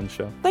for being on the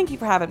show. Thank you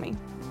for having me.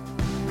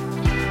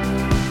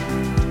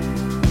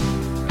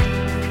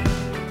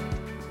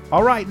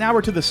 All right, now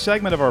we're to the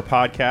segment of our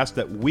podcast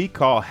that we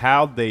call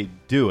How'd They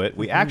Do It.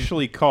 We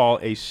actually call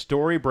a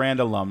StoryBrand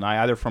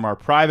alumni, either from our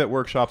private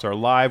workshops, our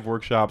live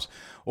workshops,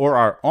 or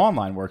our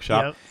online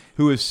workshop,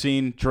 who has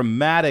seen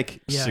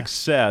dramatic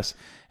success.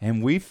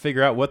 And we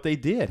figure out what they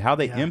did, how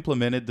they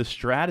implemented the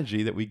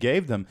strategy that we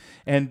gave them.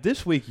 And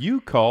this week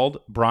you called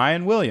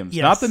Brian Williams,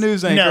 not the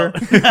news anchor.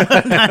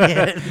 Not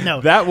yet.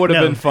 No. That would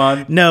have been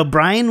fun. No,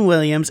 Brian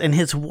Williams and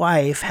his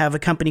wife have a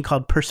company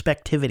called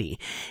Perspectivity.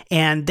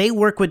 And they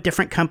work with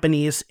different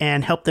companies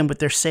and help them with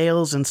their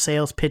sales and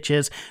sales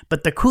pitches.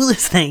 But the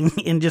coolest thing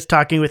in just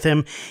talking with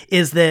him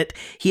is that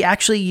he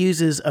actually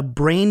uses a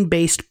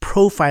brain-based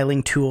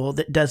profiling tool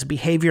that does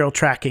behavioral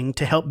tracking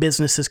to help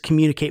businesses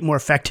communicate more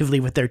effectively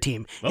with their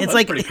team. Well, it's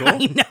that's pretty cool. I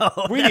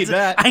know. We need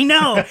that. I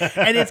know.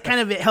 And it's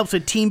it helps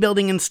with team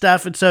building and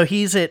stuff. And so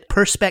he's at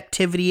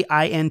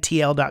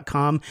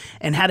perspectivityintl.com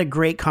and had a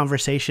great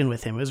conversation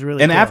with him. It was really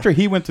cool. And after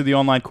he went through the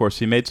online course,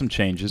 he made some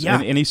changes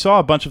and he saw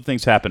a bunch of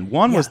things happen.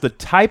 One was the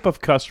type of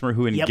customer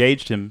who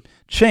engaged him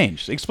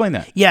changed. Explain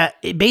that. Yeah,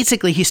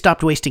 basically he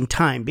stopped wasting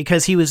time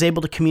because he was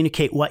able to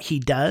communicate what he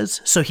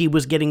does. So he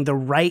was getting the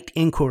right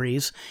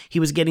inquiries. He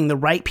was getting the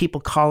right people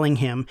calling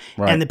him.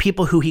 Right. And the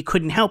people who he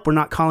couldn't help were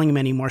not calling him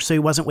anymore. So he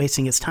wasn't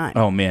wasting his time.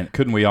 Oh, man.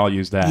 Couldn't we all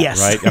use that? Yes.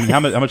 Right? I mean, how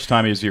much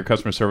time is your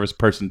customer service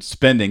person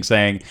spending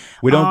saying,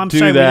 we don't I'm do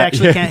sorry, that? We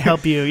actually can't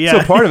help you. Yeah.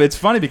 So part of it's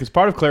funny because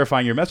part of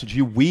clarifying your message,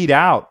 you weed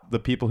out the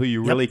people who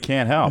you really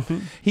can't help.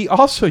 Mm-hmm. He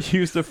also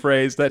used the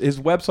phrase that his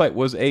website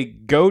was a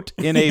goat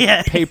in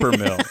a paper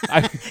mill.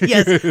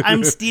 Yes.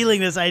 I'm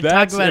stealing this. I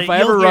talk about if I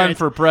ever run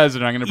for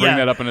president, I'm going to bring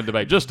that up in a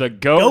debate. Just a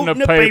goat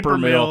in a paper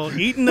mill.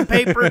 Eating the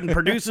paper and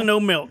producing no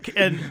milk.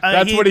 And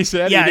that's what he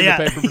said? Yeah, eating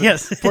the paper mill?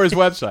 Yes. For his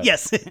website?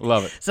 Yes.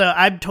 Love it. So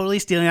I'm totally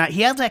stealing that.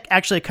 He has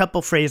actually a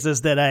couple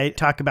phrases that I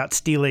talk about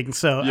stealing.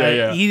 So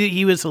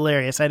he was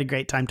hilarious. I had a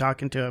great time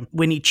talking to him.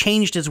 When he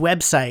changed his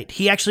website,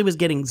 he actually was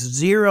getting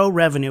zero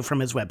revenue from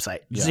his website.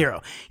 Yeah.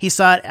 Zero. He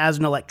saw it as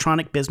an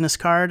electronic business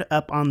card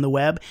up on the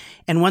web.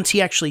 And once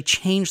he actually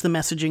changed the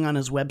messaging on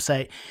his website,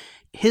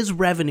 his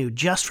revenue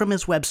just from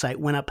his website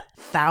went up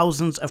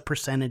thousands of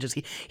percentages.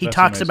 He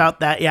talks amazing. About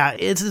that. Yeah,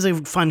 this is a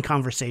fun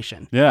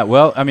conversation. Yeah,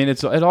 well, I mean,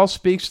 it all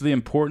speaks to the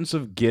importance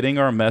of getting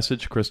our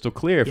message crystal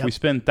clear. If we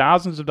spend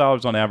thousands of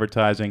dollars on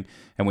advertising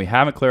and we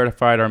haven't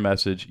clarified our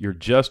message, you're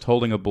just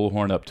holding a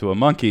bullhorn up to a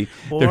monkey.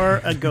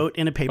 Or a goat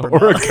in a paper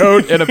mill. Or a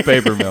goat in a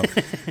paper mill.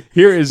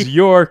 Here is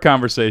your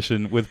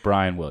conversation with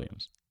Brian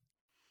Williams.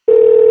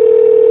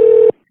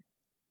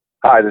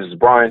 Hi, this is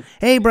Brian.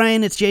 Hey,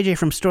 Brian, it's JJ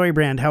from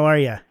StoryBrand. How are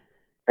you?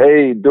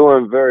 Hey,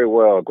 doing very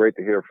well. Great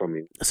to hear from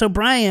you. So,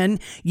 Brian,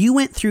 you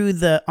went through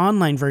the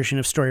online version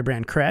of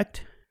StoryBrand,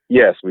 correct?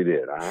 Yes, we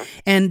did.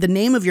 And the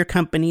name of your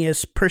company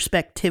is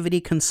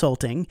Perspectivity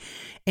Consulting.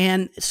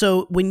 And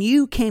so when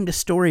you came to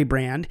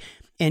StoryBrand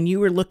and you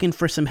were looking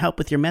for some help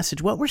with your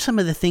message, what were some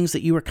of the things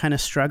that you were kind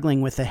of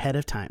struggling with ahead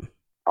of time?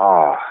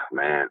 Oh,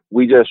 man.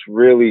 We just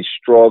really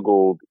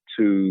struggled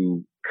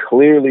to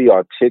clearly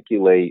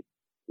articulate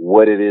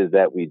what it is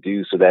that we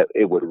do so that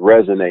it would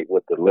resonate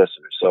with the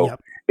listener. So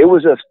it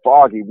was just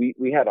foggy.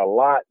 We had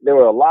there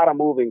were a lot of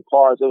moving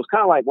parts. It was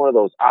kind of like one of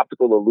those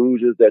optical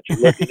illusions that you're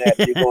looking at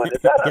and you're going,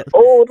 is that an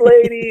old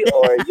lady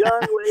or a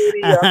young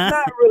lady? I'm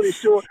not really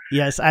sure.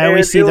 Yes, I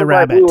always see the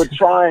rabbit. Like we were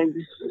trying.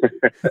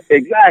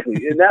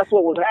 Exactly. And that's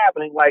what was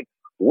happening. Like,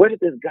 where did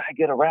this guy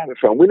get a rabbit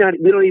from? We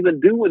don't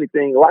even do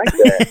anything like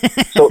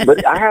that. So,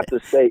 but I have to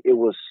say it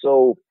was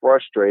so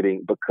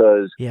frustrating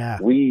because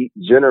we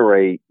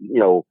generate,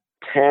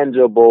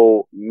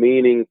 tangible,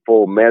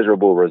 meaningful,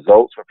 measurable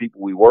results for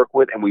people we work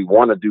with, and we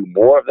want to do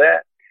more of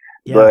that.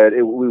 Yeah. But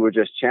we were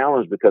just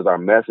challenged because our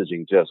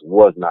messaging just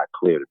was not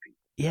clear to people.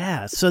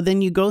 Yeah. So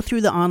then you go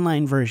through the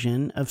online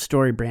version of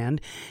StoryBrand,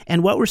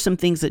 and what were some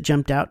things that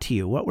jumped out to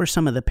you? What were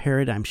some of the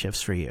paradigm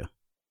shifts for you?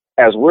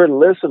 As we're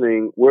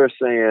listening, we're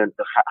saying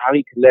how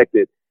he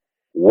connected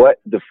what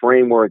the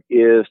framework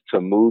is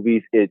to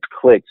movies. It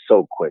clicked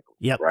so quickly,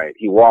 right?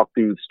 He walked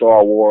through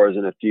Star Wars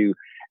and a few,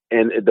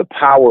 and the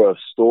power of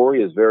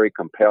story is very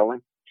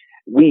compelling.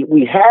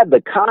 We had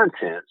the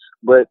contents,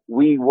 but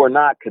we were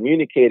not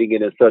communicating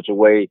it in such a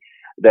way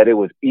that it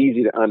was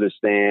easy to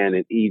understand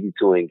and easy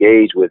to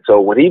engage with.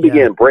 So when he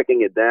began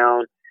breaking it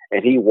down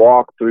and he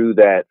walked through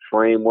that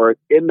framework,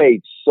 it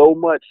made so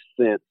much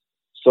sense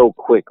so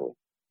quickly.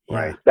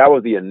 Right. That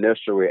was the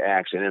initial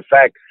reaction. In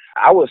fact,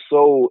 I was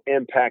so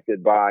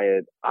impacted by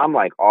it. I'm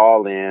like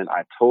all in.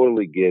 I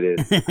totally get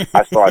it.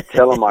 I started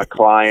telling my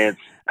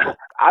clients,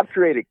 I've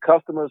created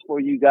customers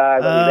for you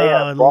guys. They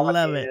have brought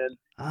love it.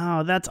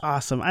 Oh, that's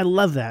awesome. I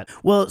love that.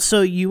 Well,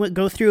 so you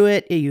go through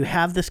it. You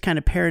have this kind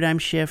of paradigm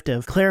shift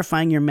of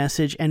clarifying your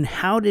message. And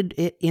how did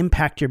it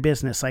impact your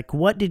business? Like,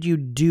 what did you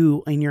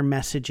do in your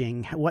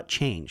messaging? What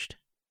changed?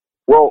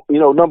 Well,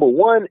 number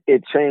one,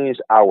 it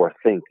changed our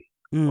thinking.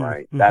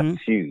 Right.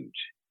 That's huge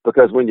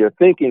because when your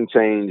thinking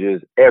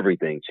changes,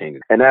 everything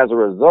changes. And as a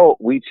result,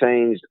 we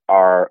changed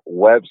our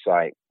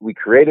website. We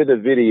created a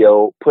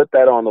video, put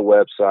that on the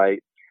website.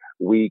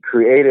 We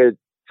created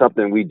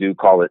something we do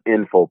call an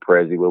info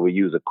Prezi, where we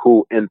use a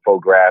cool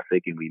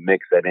infographic and we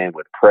mix that in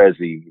with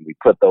Prezi. We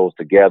put those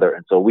together.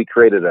 And so we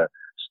created a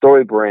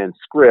StoryBrand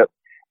script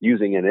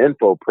using an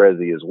info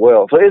Prezi as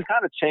well. So it's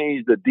kind of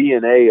changed the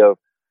DNA of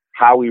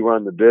how we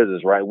run the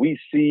business, right? We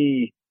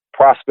see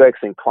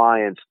prospects and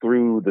clients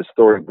through the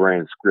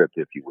StoryBrand script,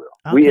 if you will.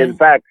 Okay. We, in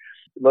fact,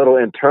 little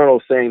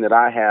internal saying that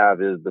I have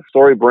is the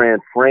StoryBrand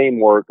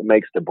framework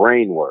makes the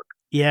brain work.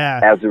 Yeah.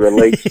 As it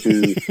relates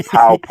to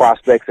how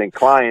prospects and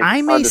clients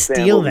I may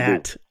steal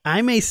that.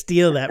 I may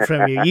steal that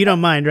from you. You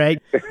don't mind,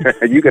 right?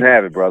 You can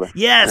have it, brother.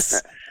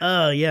 Yes.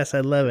 Oh, yes.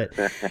 I love it.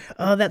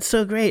 Oh, that's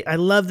so great. I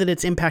love that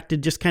it's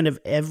impacted just kind of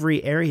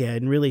every area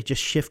and really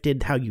just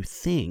shifted how you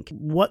think.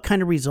 What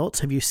kind of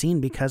results have you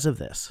seen because of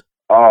this?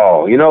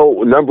 Oh,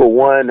 number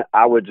one,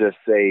 I would just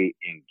say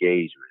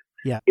engagement.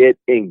 Yeah. It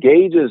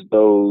engages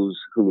those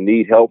who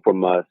need help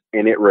from us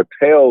and it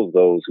repels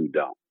those who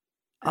don't.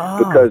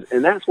 Oh.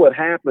 And that's what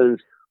happens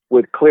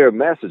with clear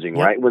messaging,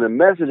 right? When the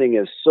messaging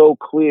is so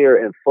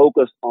clear and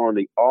focused on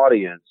the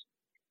audience,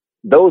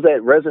 those that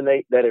it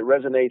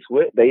resonates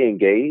with, they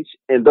engage.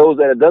 And those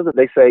that it doesn't,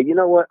 they say, you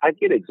know what? I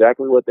get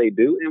exactly what they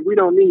do and we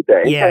don't need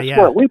that. And guess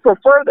what? We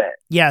prefer that.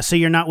 Yeah. So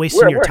you're not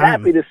wasting your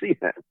time. We're happy to see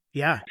that.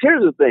 Yeah.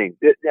 Here's the thing.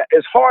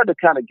 It's hard to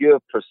kind of give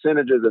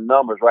percentages and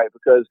numbers, right?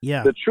 Because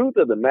the truth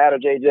of the matter,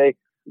 JJ,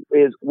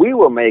 is we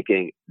were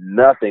making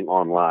nothing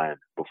online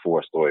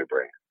before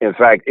StoryBrand. In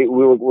fact,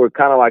 we're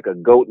kind of like a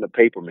goat in a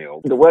paper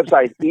mill. The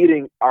website's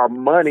eating our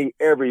money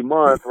every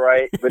month,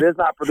 right? But it's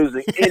not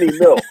producing any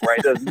milk,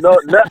 right? There's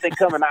nothing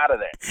coming out of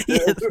that.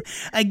 Yes.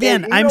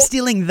 Again, I'm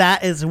stealing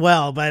that as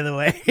well, by the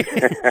way.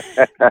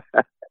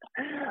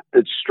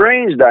 The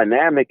strange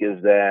dynamic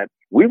is that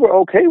we were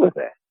okay with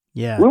that.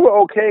 Yeah. We were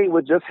okay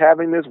with just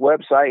having this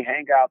website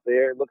hang out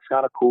there. It looks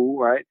kind of cool,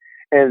 right?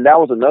 And that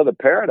was another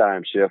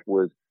paradigm shift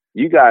was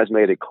you guys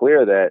made it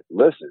clear that,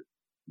 listen,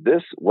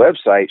 this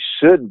website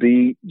should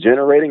be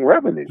generating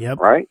revenue,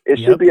 right? It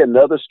should be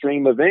another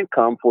stream of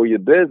income for your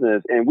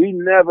business. And we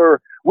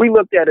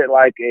looked at it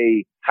like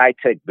a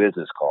high-tech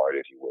business card,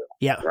 if you will.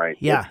 Yeah. Right.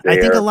 Yeah.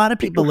 I think a lot of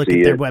people look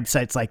at their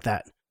websites like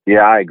that.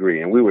 Yeah, I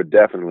agree. And we were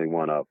definitely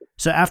one of them.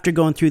 So after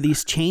going through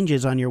these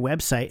changes on your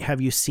website,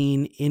 have you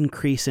seen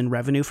increase in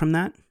revenue from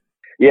that?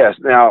 Yes.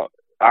 Now,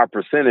 our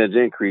percentage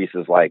increase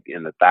is like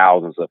in the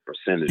thousands of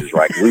percentages,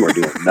 right? We were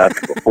doing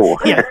nothing before.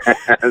 Yeah.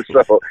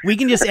 So we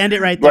can just end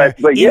it right there.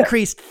 But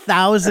increased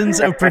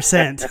thousands of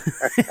percent.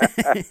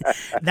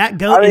 That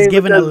goat is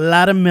giving a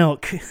lot of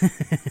milk.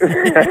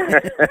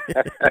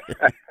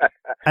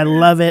 I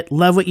love it.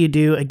 Love what you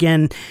do.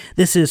 Again,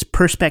 this is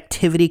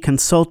Perspectivity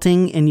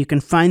Consulting, and you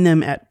can find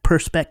them at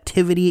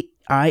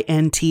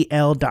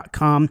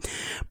perspectivityintl.com.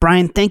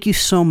 Brian, thank you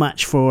so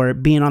much for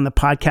being on the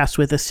podcast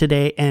with us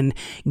today and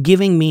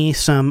giving me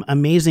some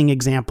amazing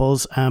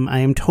examples. I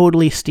am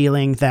totally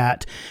stealing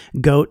that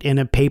goat in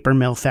a paper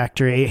mill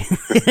factory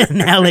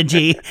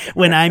analogy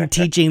when I'm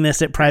teaching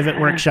this at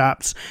private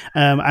workshops.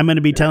 I'm going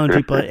to be telling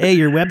people, hey,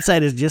 your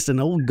website is just an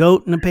old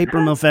goat in a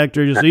paper mill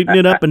factory, just eating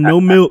it up and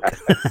no milk.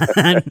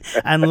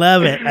 I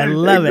love it. I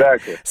love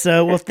it.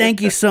 So, well,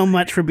 thank you so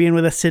much for being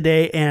with us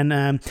today,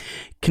 and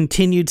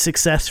continued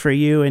success for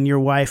you and your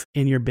wife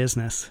in your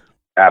business.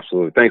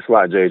 Absolutely. Thanks a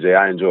lot, JJ.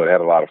 I enjoyed it. I had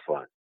a lot of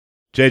fun.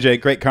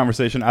 JJ, great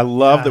conversation. I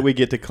love that we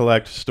get to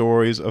collect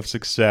stories of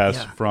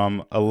success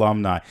from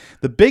alumni.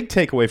 The big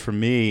takeaway for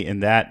me in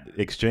that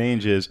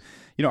exchange is,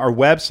 our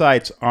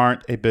websites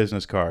aren't a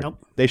business card.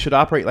 Nope. They should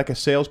operate like a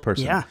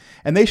salesperson. Yeah.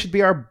 And they should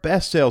be our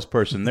best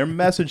salesperson. Their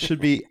message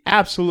should be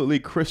absolutely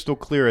crystal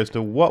clear as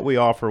to what we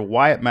offer,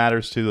 why it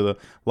matters to the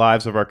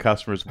lives of our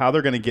customers, how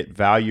they're going to get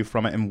value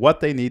from it, and what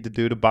they need to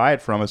do to buy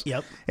it from us.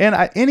 Yep. And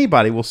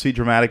anybody will see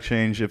dramatic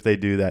change if they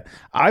do that.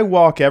 I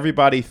walk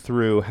everybody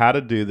through how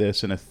to do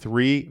this in a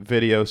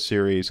 3-video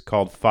series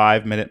called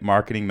 5-Minute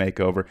Marketing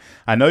Makeover.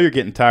 I know you're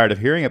getting tired of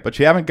hearing it, but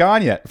you haven't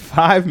gone yet.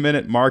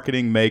 5-Minute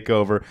Marketing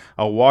Makeover.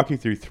 I'll walk you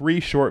through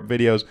 3 short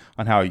videos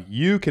on how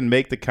you can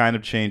make the kind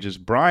of changes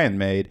Brian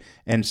made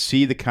and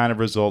see the kind of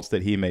results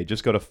that he made.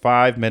 Just go to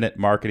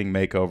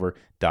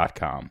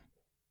 5minutemarketingmakeover.com.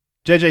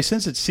 JJ,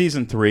 since it's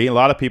season 3, a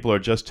lot of people are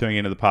just tuning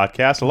into the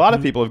podcast. A lot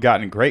of people have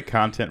gotten great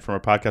content from our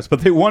podcast,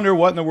 but they wonder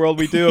what in the world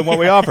we do and what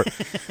we offer.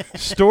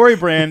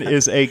 StoryBrand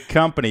is a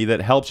company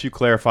that helps you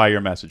clarify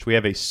your message. We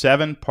have a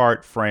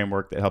 7-part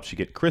framework that helps you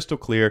get crystal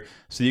clear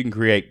so you can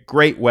create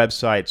great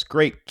websites,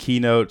 great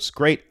keynotes,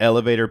 great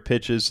elevator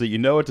pitches so you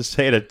know what to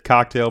say at a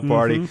cocktail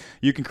party.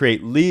 You can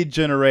create lead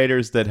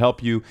generators that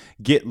help you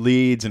get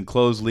leads and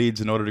close leads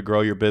in order to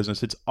grow your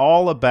business. It's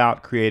all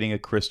about creating a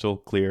crystal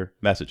clear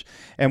message.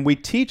 And we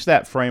teach that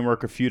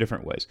framework a few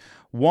different ways.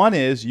 One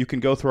is you can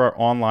go through our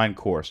online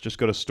course. Just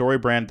go to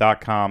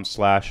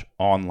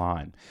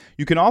storybrand.com/online.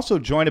 You can also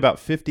join about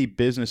 50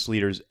 business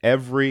leaders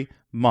every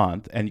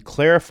month and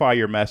clarify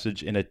your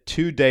message in a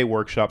 2-day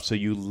workshop so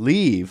you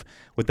leave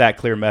with that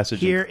clear message.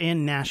 Here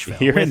in Nashville.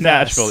 Here in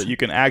Nashville that you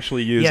can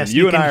actually use. Yes, and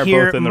you and I are both in the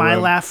room. you can hear my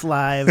laugh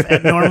live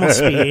at normal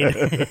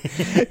speed.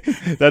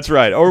 That's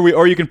right.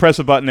 Or you can press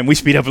a button and we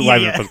speed up it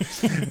live.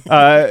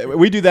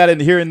 We do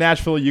that here in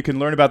Nashville. You can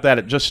learn about that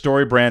at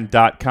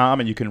juststorybrand.com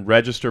and you can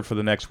register for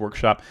the next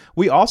workshop.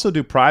 We also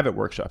do private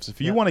workshops. If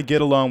you want to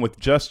get alone with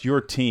just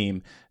your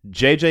team,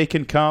 JJ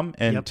can come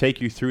and take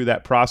you through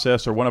that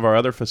process, or one of our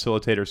other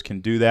facilitators can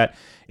do that.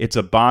 It's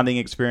a bonding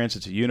experience.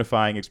 It's a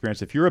unifying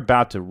experience. If you're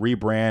about to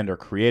rebrand or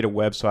create a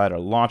website or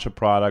launch a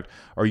product,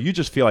 or you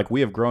just feel like we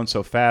have grown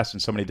so fast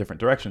in so many different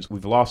directions,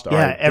 we've lost our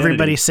identity.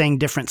 Everybody's saying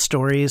different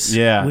stories.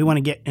 Yeah. We want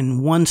to get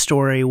in one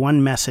story,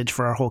 one message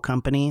for our whole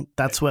company.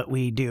 That's what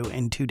we do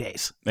in 2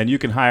 days. And you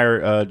can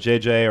hire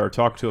JJ or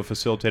talk to a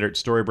facilitator at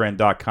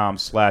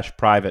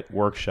storybrand.com/private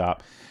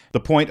workshop. The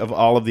point of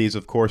all of these,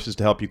 of course, is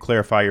to help you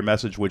clarify your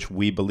message, which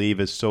we believe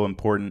is so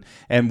important.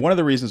 And one of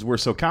the reasons we're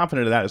so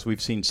confident of that is we've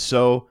seen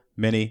so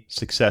many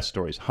success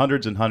stories.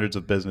 Hundreds and hundreds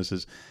of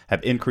businesses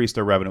have increased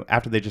their revenue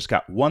after they just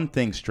got one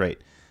thing straight: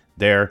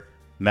 their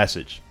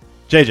message.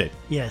 JJ.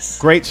 Yes.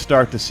 Great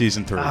start to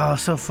season 3. Oh,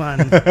 so fun.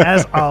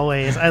 As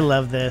always. I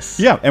love this.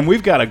 Yeah, and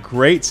we've got a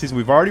great season.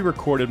 We've already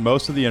recorded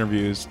most of the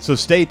interviews, so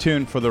stay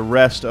tuned for the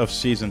rest of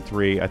season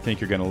 3. I think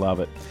you're going to love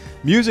it.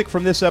 Music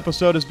from this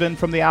episode has been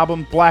from the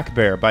album Black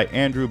Bear by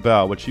Andrew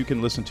Bell, which you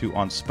can listen to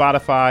on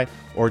Spotify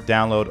or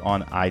download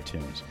on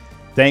iTunes.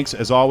 Thanks,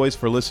 as always,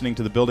 for listening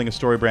to the Building a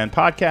Story Brand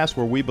podcast,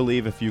 where we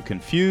believe if you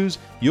confuse,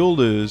 you'll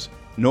lose.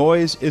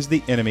 Noise is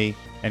the enemy,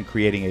 and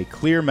creating a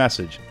clear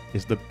message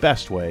is the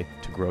best way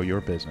to grow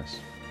your business.